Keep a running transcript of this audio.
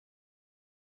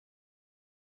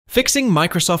Fixing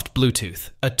Microsoft Bluetooth,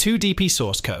 A2DP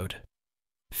source code.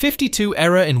 52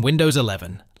 error in Windows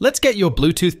 11. Let's get your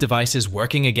Bluetooth devices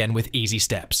working again with easy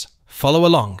steps. Follow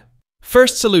along.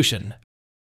 First solution.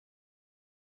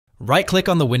 Right-click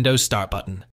on the Windows Start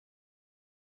button.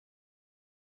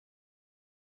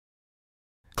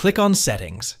 Click on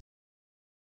Settings.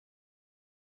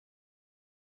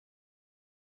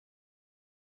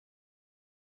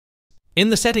 In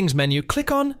the Settings menu,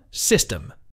 click on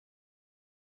System.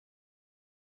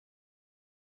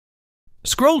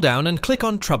 Scroll down and click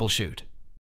on Troubleshoot.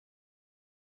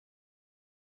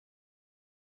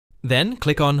 Then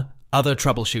click on Other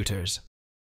Troubleshooters.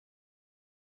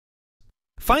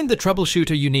 Find the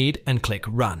troubleshooter you need and click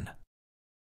Run.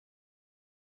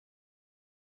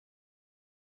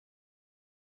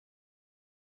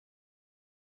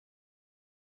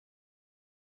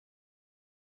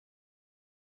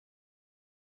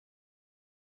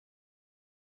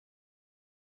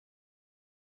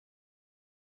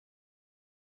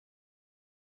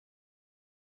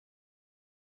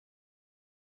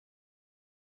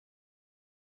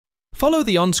 Follow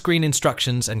the on-screen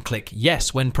instructions and click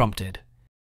Yes when prompted.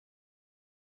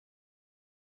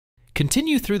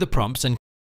 Continue through the prompts and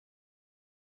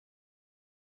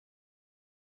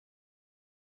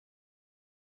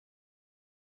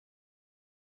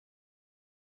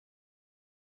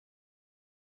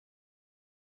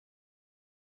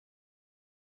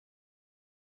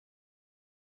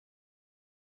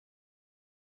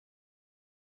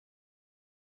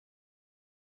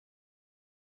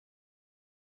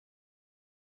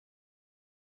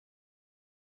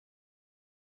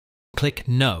click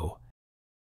No.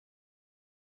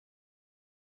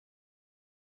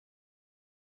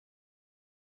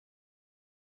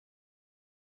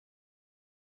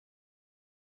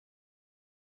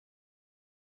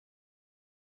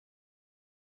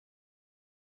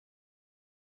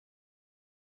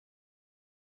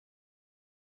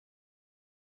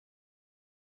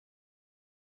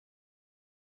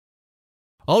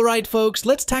 Alright folks,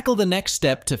 let's tackle the next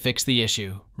step to fix the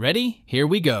issue. Ready? Here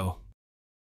we go.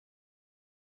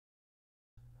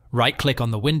 Right-click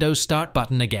on the Windows Start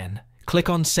button again. Click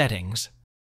on Settings.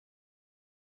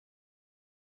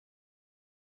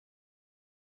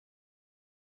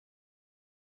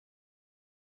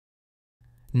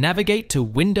 Navigate to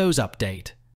Windows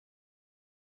Update.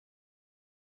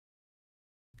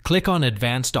 Click on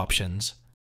Advanced Options.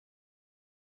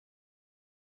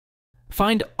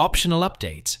 Find Optional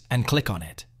Updates and click on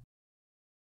it.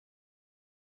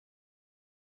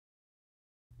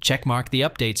 Checkmark the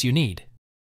updates you need.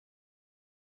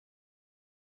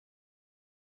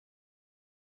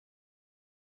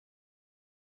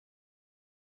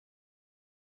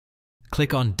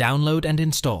 Click on Download and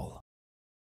Install.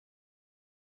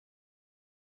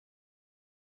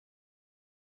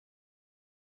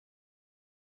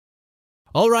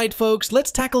 Alright folks, let's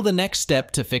tackle the next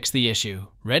step to fix the issue.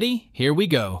 Ready? Here we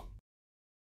go.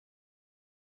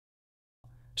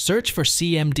 Search for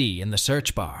CMD in the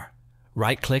search bar.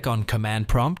 Right-click on Command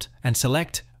Prompt and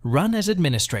select Run as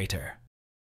Administrator.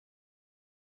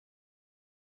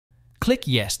 Click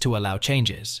Yes to allow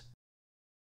changes.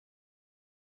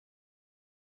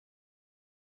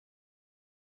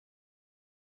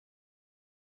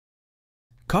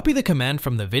 Copy the command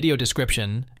from the video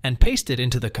description and paste it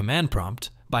into the command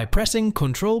prompt by pressing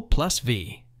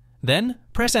Ctrl+V. Then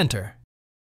press Enter.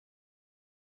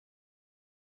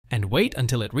 And wait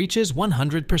until it reaches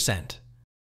 100%.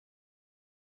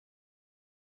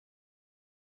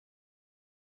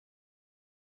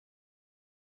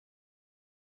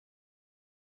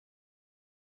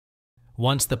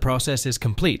 Once the process is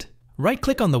complete,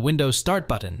 right-click on the Windows Start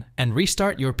button and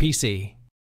restart your PC.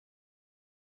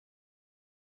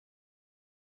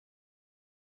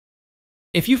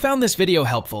 If you found this video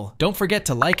helpful, don't forget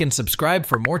to like and subscribe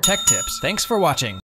for more tech tips. Thanks for watching.